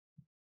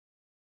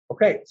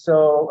Okay,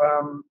 so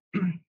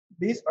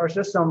these are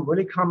just some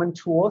really common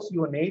tools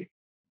you will need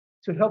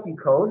to help you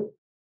code.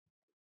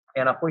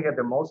 And up here,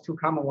 the most two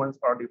common ones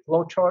are the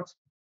flowcharts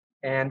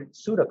and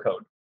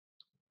pseudocode.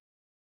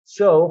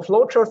 So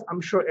flowcharts,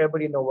 I'm sure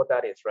everybody know what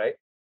that is, right?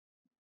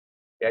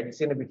 Yeah, you've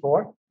seen it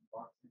before?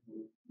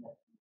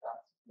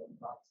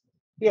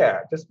 Yeah,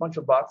 just a bunch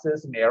of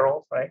boxes and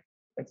arrows, right?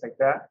 Things like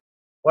that.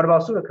 What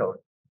about pseudocode?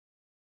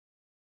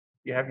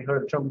 Have you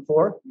heard the term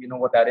before? You know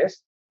what that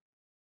is?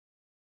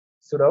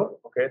 Pseudo,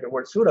 okay, the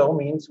word pseudo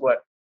means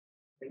what?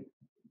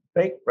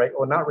 Fake, right?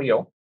 Or not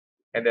real.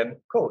 And then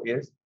code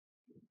is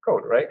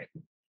code, right?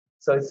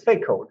 So it's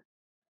fake code,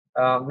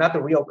 not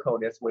the real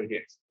code, that's what it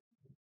is.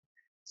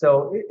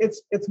 So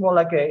it's more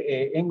like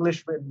a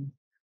English written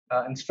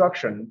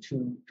instruction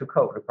to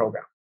code a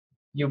program.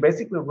 You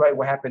basically write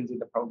what happens in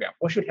the program.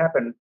 What should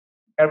happen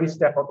every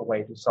step of the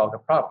way to solve the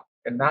problem,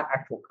 and not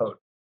actual code.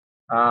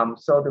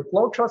 So the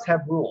flowcharts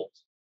have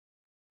rules.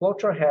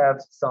 Flowchart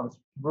has some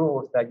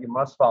rules that you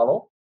must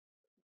follow,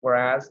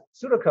 whereas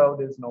pseudocode,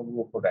 there's no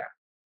rule for that.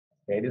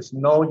 Okay, there's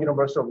no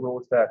universal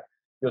rules that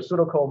your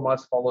pseudocode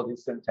must follow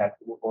this syntax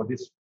or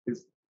this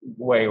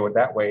way or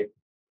that way.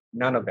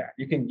 None of that.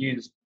 You can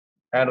use,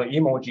 I don't know,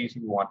 emojis if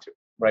you want to,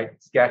 right?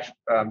 Sketch,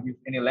 use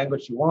any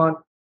language you want.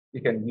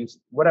 You can use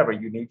whatever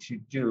you need to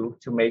do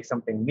to make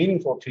something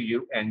meaningful to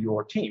you and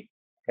your team.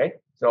 Okay,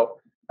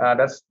 so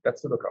that's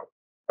pseudocode.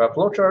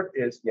 Flowchart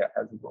is, yeah,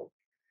 has a rule.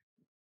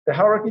 The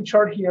hierarchy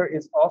chart here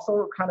is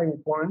also kind of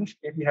important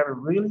if you have a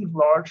really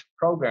large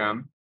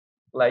program,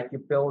 like you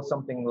build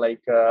something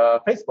like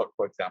Facebook,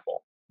 for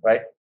example,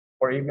 right?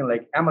 Or even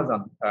like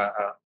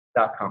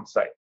Amazon.com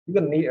site. You're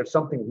gonna need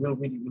something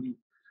really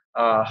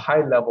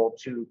high level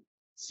to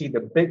see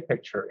the big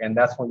picture, and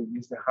that's when you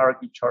use the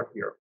hierarchy chart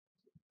here.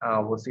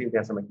 We'll see if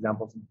there's some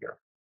examples in here.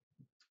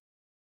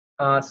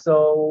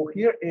 So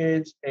here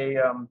is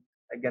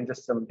again,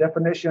 just some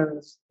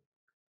definitions.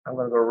 I'm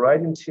going to go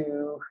right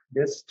into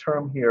this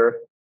term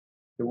here,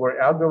 the word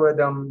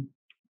algorithm.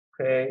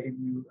 Okay,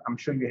 I'm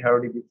sure you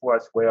heard it before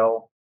as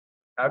well.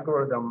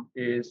 Algorithm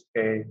is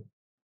a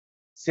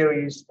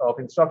series of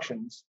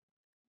instructions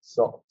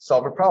to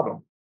solve a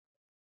problem.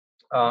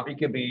 It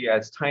could be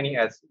as tiny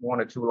as 1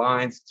 or 2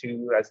 lines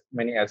to as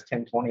many as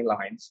 10, 20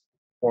 lines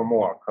or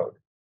more code.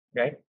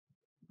 Okay.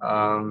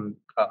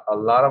 A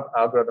lot of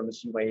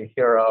algorithms you may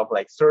hear of,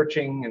 like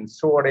searching and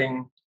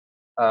sorting,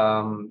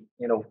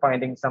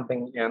 finding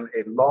something in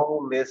a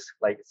long list,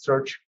 like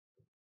search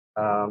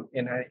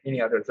in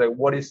any other. So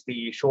what is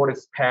the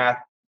shortest path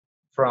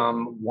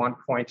from one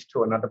point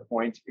to another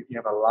point if you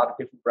have a lot of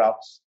different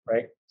routes,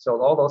 right?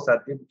 So all those are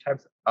different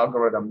types of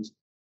algorithms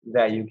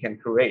that you can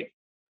create.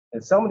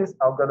 And some of these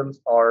algorithms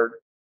are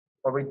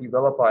already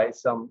developed by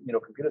some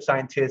computer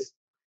scientists.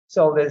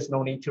 So there's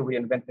no need to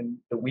reinvent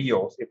the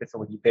wheels if it's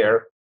already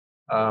there,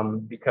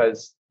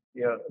 because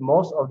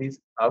most of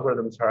these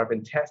algorithms have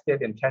been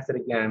tested and tested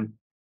again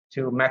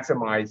to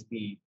maximize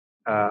the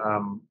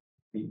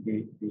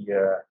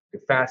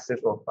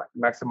fastest or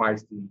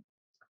maximize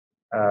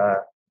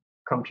the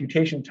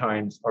computation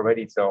times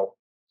already. So,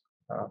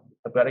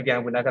 but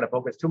again, we're not going to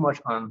focus too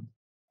much on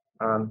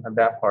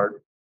that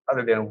part,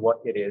 other than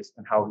what it is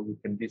and how you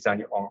can design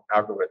your own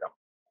algorithm.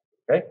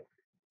 Okay.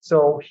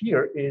 So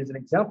here is an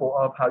example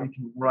of how you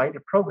can write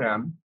a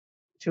program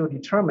to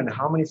determine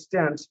how many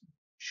stamps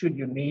should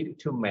you need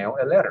to mail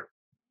a letter.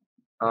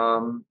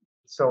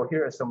 So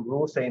here are some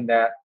rules saying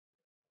that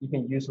you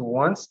can use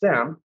 1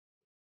 stamp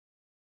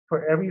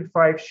for every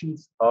 5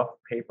 sheets of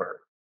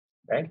paper.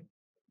 Okay,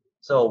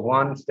 so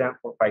 1 stamp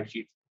for 5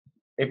 sheets.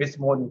 If it's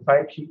more than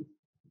 5 sheets,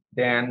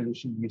 then you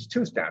should use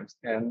 2 stamps,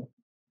 and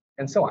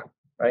so on,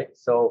 right?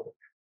 So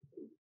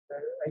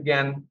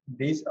again,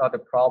 these are the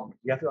problems.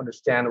 You have to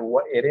understand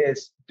what it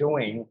is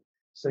doing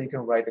so you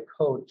can write the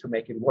code to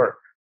make it work.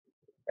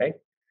 Okay,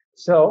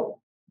 so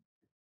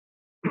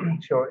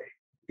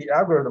the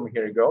algorithm,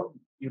 here you go.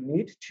 You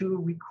need to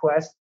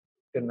request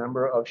the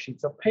number of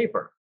sheets of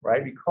paper,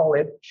 right? We call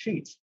it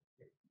sheets.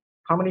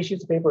 How many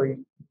sheets of paper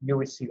you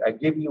receive? I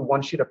give you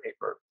 1 sheet of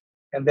paper,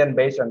 and then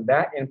based on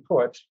that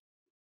input,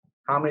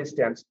 how many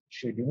stamps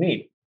should you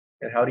need?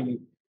 And how do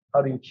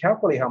you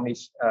calculate how many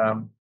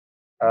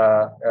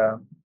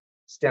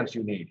stamps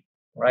you need,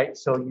 right?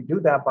 So you do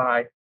that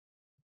by,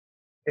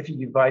 if you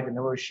divide the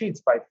number of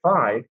sheets by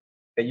 5,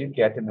 then you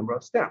get the number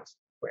of stamps.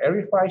 For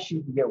every 5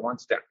 sheets, you get 1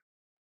 stamp.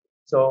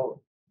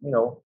 So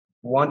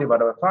 1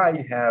 divided by 5,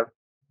 you have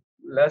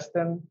less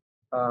than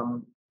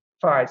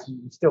 5, so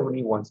you still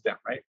need 1 stamp,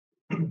 right?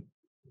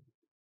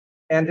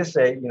 And just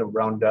say,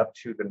 round up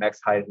to the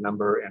next highest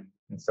number and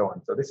so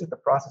on. So this is the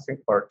processing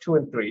part 2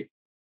 and 3.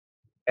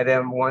 And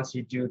then once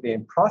you do the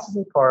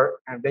processing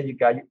part, and then you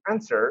got your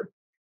answer,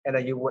 and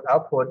then you would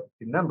output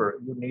the number.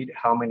 You need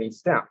how many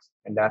stamps,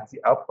 and that's the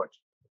output.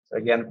 So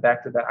again,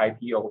 back to the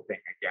IPO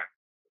thing again,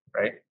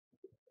 right?